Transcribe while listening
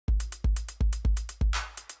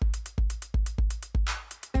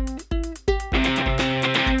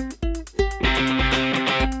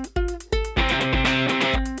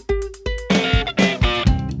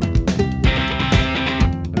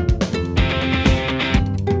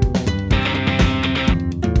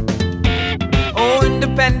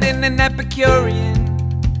independent and Epicurean,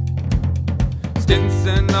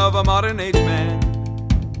 Stinson of a modern age man,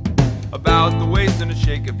 about the waist and a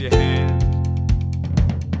shake of your hand.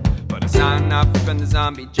 But it's not enough from the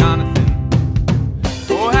zombie Jonathan,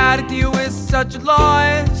 or how to deal with such a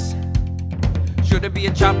loss. Should it be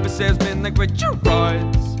a chopper salesman like Richard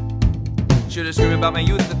Royce? Should I scream about my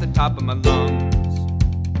youth at the top of my lungs?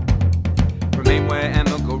 Remain where I am,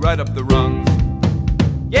 I'll go right up the rungs.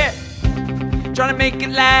 Yeah, trying to make it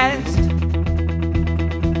last,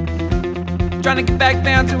 trying to get back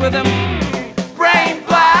down to rhythm. Brain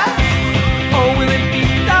blast, oh will it be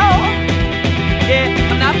so?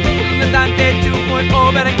 Yeah, I'm not thinking that I'm dead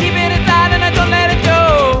 2.0, but I keep it inside and I don't let it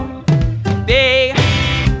go. They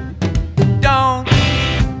don't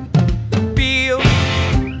feel,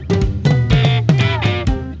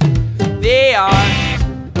 they are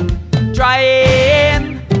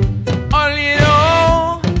trying a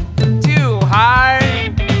little too hard.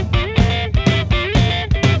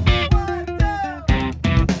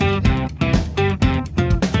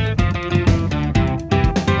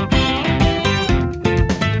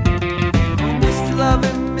 Oh, Mr. Love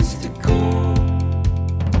and Mr. Cool,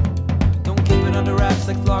 don't keep it under wraps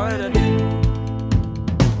like Florida do.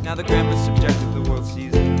 Now the grandpa's subjective, the world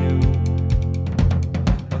sees anew.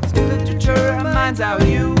 Let's get literature, our minds out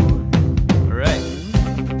you. Alright,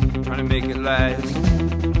 trying to make it last.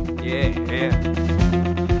 Yeah, yeah.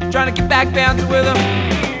 Trying to get back down to rhythm.